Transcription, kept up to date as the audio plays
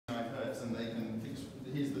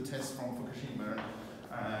the tests from Fukushima.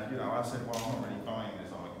 You know, I said, well, I'm not really buying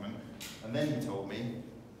this argument. And then he told me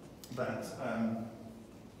that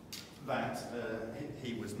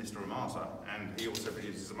he was Mr. Amasa, and he also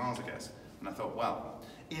produces Amasa gas. And I thought, well,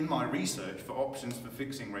 in my research for options for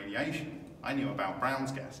fixing radiation, I knew about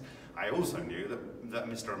Brown's gas. I also knew that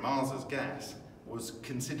Mr. Amasa's gas was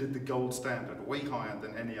considered the gold standard, way higher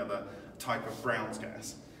than any other type of Brown's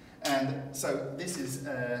gas. And so this is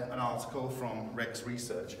an article from Rex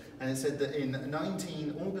Research, and it said that in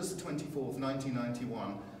August 24th,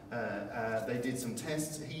 1991, they did some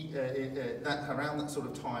tests. Around that sort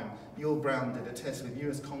of time, Yul Brown did a test with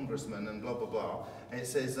US congressmen and blah, blah, blah. And it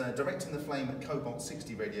says, directing the flame at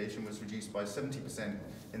cobalt-60 radiation was reduced by 70%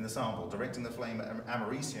 in the sample. Directing the flame at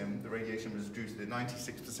americium, the radiation was reduced to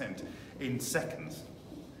 96% in seconds.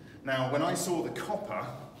 Now, when I saw the copper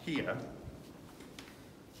here,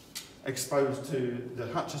 exposed to the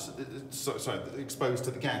exposed to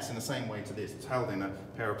the gas in the same way to this, it's held in a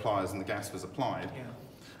pair of pliers and the gas was applied.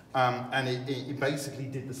 Yeah. And it basically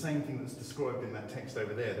did the same thing that's described in that text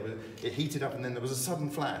over there. It heated up and then there was a sudden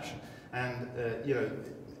flash. And, you know,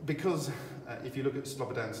 because if you look at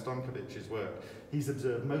Slobodan Stankovic's work, he's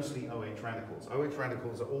observed mostly OH radicals. OH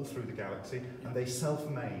radicals are all through the galaxy and they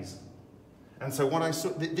self-maze. And so what I saw,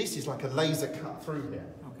 this is like a laser cut through here,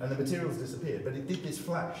 okay, and the materials disappeared, but it did this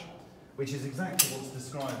flash, which is exactly what's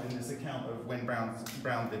described in this account of when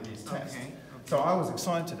Brown did his test. Okay. So I was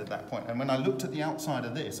excited at that point, and when I looked at the outside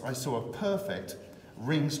of this, I saw a perfect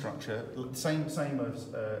ring structure, same as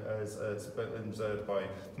observed by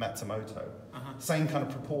Matsumoto, same kind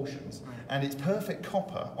of proportions, right, and it's perfect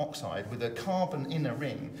copper oxide with a carbon inner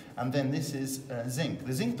ring, and then this is zinc.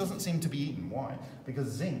 The zinc doesn't seem to be eaten. Why? Because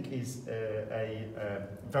zinc is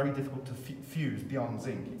very difficult to fuse beyond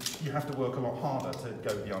zinc. You have to work a lot harder to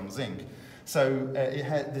go beyond zinc. So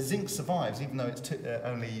the zinc survives, even though it's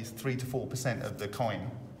only 3 to 4% of the coin.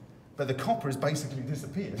 But the copper has basically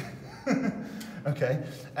disappeared. Okay,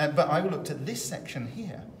 but I looked at this section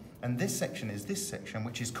here, and this section is this section,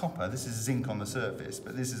 which is copper. This is zinc on the surface,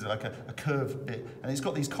 but this is like a curved bit, and it's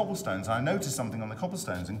got these cobblestones. And I noticed something on the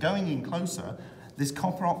cobblestones, and going in closer, this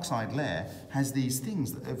copper oxide layer has these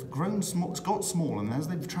things that have grown small, got small, and as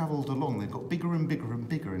they've travelled along, they've got bigger and bigger and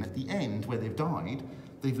bigger, and at the end, where they've died,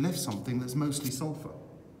 they've left something that's mostly sulfur.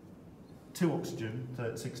 2 oxygen,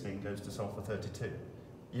 16 goes to sulfur 32.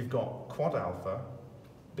 You've got quad alpha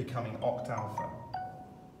becoming oct alpha.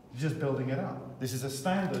 You're just building it up. This is a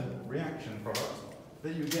standard reaction product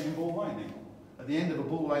that you get in ball lightning. At the end of a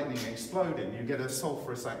ball lightning exploding, you get a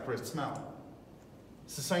sulfurous acrid smell.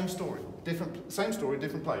 It's the same story,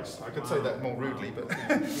 different place. I could say that more rudely, but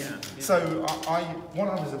yeah. So what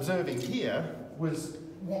I was observing here was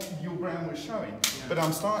what Yul Brown was showing, but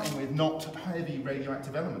I'm starting with not heavy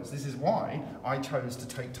radioactive elements. This is why I chose to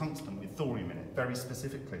take tungsten with thorium in it, very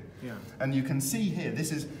specifically. Yeah. And you can see here,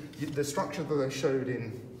 this is the structure that I showed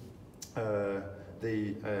in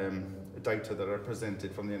the data that I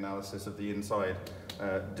presented from the analysis of the inside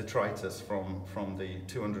detritus from the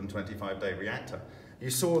 225-day reactor.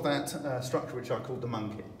 You saw that structure which I called the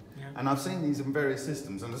monkey. Yeah. And I've seen these in various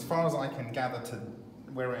systems, and as far as I can gather to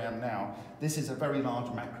where I am now, this is a very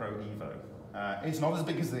large macro EVO. It's not as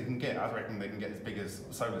big as they can get. I reckon they can get as big as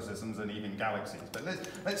solar systems and even galaxies. But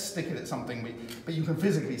let's stick it at something. But you can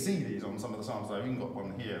physically see these on some of the samples. I've even got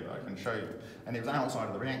one here that I can show you. And it was outside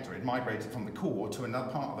of the reactor. It migrated from the core to another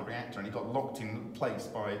part of the reactor, and it got locked in place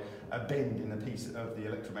by a bend in a piece of the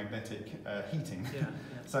electromagnetic heating. Yeah, yeah.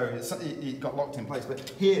 So it got locked in place. But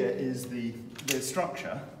here is the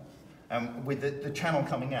structure with the channel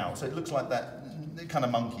coming out. So it looks like that kind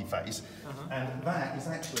of monkey face, and that is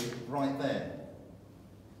actually right there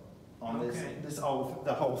on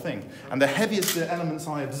the whole thing. Okay. And the heaviest elements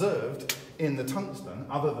I observed in the tungsten,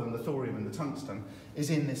 other than the thorium and the tungsten, is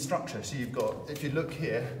in this structure. So you've got, if you look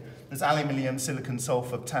here, there's aluminium, silicon,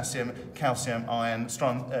 sulfur, potassium, calcium, iron,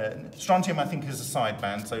 strontium I think is a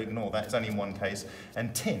sideband, so ignore that, it's only in one case,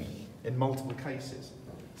 and tin in multiple cases.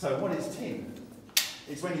 So what is tin?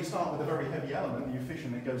 It's when you start with a very heavy element, you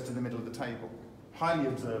fission, it goes to the middle of the table. Highly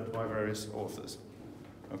observed by various authors,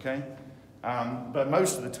 okay? But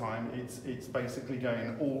most of the time, it's basically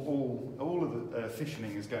going, all of the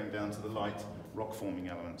fissioning is going down to the light rock-forming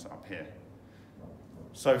elements up here.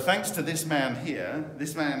 So thanks to this man here,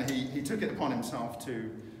 he took it upon himself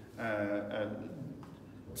to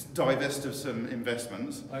divest of some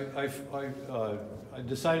investments. I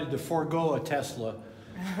decided to forego a Tesla.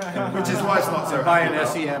 Which is why it's not so buy an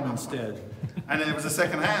SEM instead. And it was a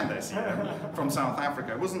second-hand SEM from South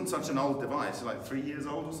Africa. It wasn't such an old device, like 3 years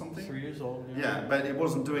old or something. 3 years old, yeah. Yeah, but it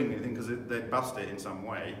wasn't doing anything because they bust it in some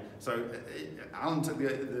way. So Alan took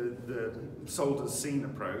the soldier's scene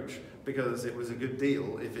approach because it was a good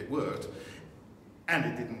deal if it worked. And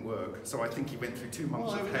it didn't work, so I think he went through 2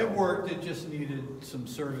 months of hell. It worked, it just needed some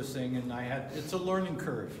servicing, and it's a learning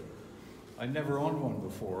curve. I never owned one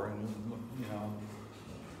before, and you know,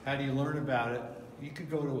 how do you learn about it? You could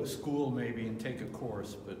go to a school maybe and take a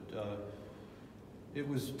course, but it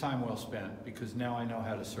was time well spent because now I know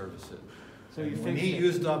how to service it. So you when he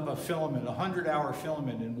used up a filament, a 100-hour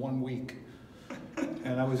filament in 1 week,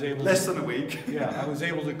 and I was able Less than a week. Yeah, I was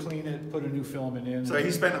able to clean it, put a new filament in. So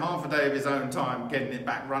he spent half a day of his own time getting it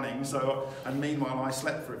back running. And meanwhile, I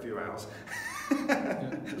slept for a few hours.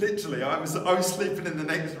 Literally, I was sleeping in the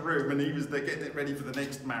next room, and he was there getting it ready for the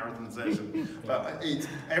next marathon session. But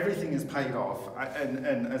everything is paid off.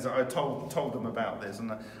 And as I told them about this,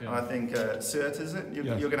 and I think Surt, is it?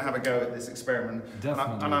 You're going to have a go at this experiment.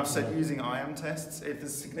 Definitely. And I've said using ion tests. If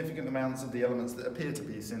there's significant amounts of the elements that appear to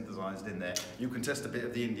be synthesized in there, you can test a bit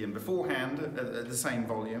of the indium beforehand at the same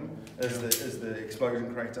volume as the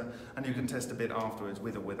explosion crater, and you can test a bit afterwards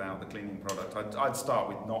with or without the cleaning product. I'd start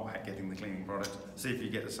with not getting the cleaning product. See if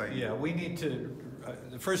you get the same. Yeah, we need to,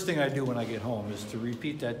 the first thing I do when I get home is to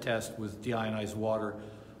repeat that test with deionized water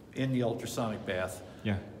in the ultrasonic bath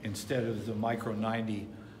instead of the micro 90,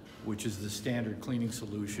 which is the standard cleaning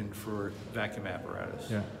solution for vacuum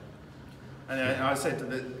apparatus. Yeah. And I said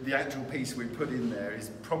that the actual piece we put in there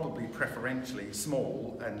is probably preferentially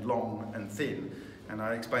small and long and thin. And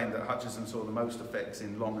I explained that Hutchison saw the most effects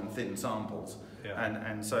in long and thin samples. Yeah.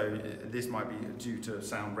 And so this might be due to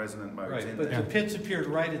sound resonant modes. Right, but the pits appeared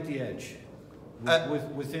right at the edge,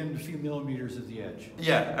 within a few millimeters of the edge.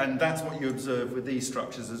 Yeah, and that's what you observe with these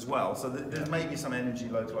structures as well. So there may be some energy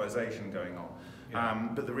localization going on. Yeah.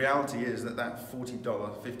 But the reality is that $40,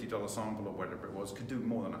 $50 sample or whatever it was could do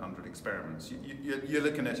more than 100 experiments. You're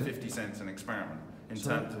looking at 50 cents an experiment in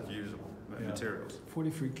terms of usable materials.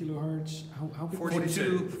 43 kilohertz, how big?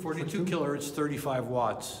 42 kilohertz, 35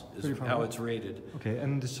 watts is 35 how it's rated. Okay,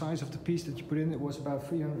 and the size of the piece that you put in, it was about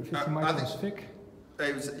 350 microns thick?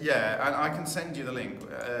 It was, yeah, and I can send you the link.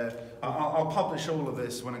 I'll publish all of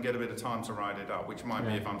this when I get a bit of time to write it up, which might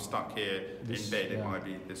be if I'm stuck here in bed, it might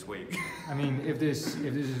be this week. I mean, if this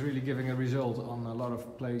is really giving a result on a lot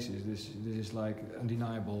of places, this is like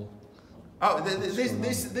undeniable. Oh,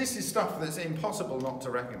 this is stuff that's impossible not to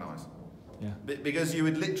recognise. Yeah. Because you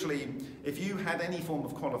would literally, if you had any form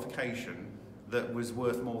of qualification that was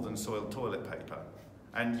worth more than soiled toilet paper,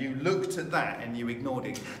 and you looked at that and you ignored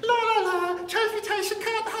it, la la la, transmutation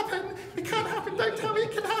can't happen, it can't happen, don't tell me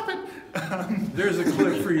it can happen. There's a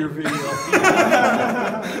clip for your video.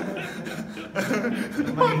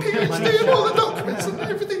 My PhD and all the documents and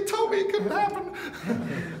everything told me it couldn't happen.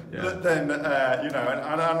 But then, you know,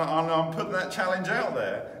 and I'm putting that challenge out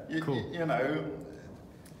there. Cool. You know,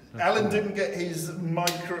 Alan didn't get his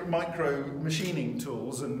micro machining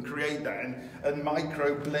tools and create that and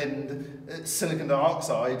micro blend silicon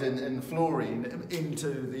dioxide and fluorine into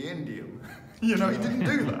the indium. You know, he didn't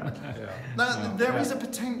do that. Now, there is a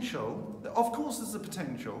potential, of course there's a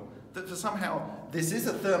potential, that for somehow this is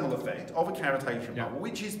a thermal effect of a cavitational bubble,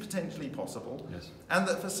 which is potentially possible, and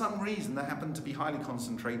that for some reason there happen to be highly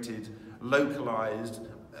concentrated, localized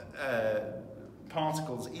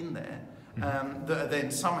particles in there, that are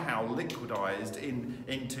then somehow liquidized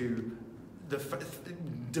into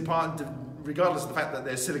regardless of the fact that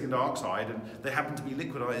they're silicon dioxide, and they happen to be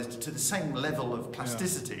liquidized to the same level of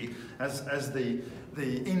plasticity as the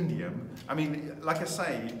indium. I mean, like I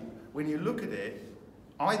say, when you look at it,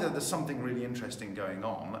 either there's something really interesting going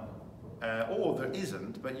on, or there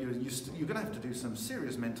isn't, but you're going to have to do some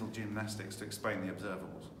serious mental gymnastics to explain the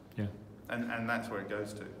observables. Yeah. And that's where it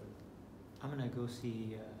goes to. I'm going to go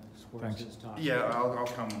see Schwartz's talk. Yeah, I'll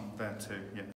come there too. Yeah.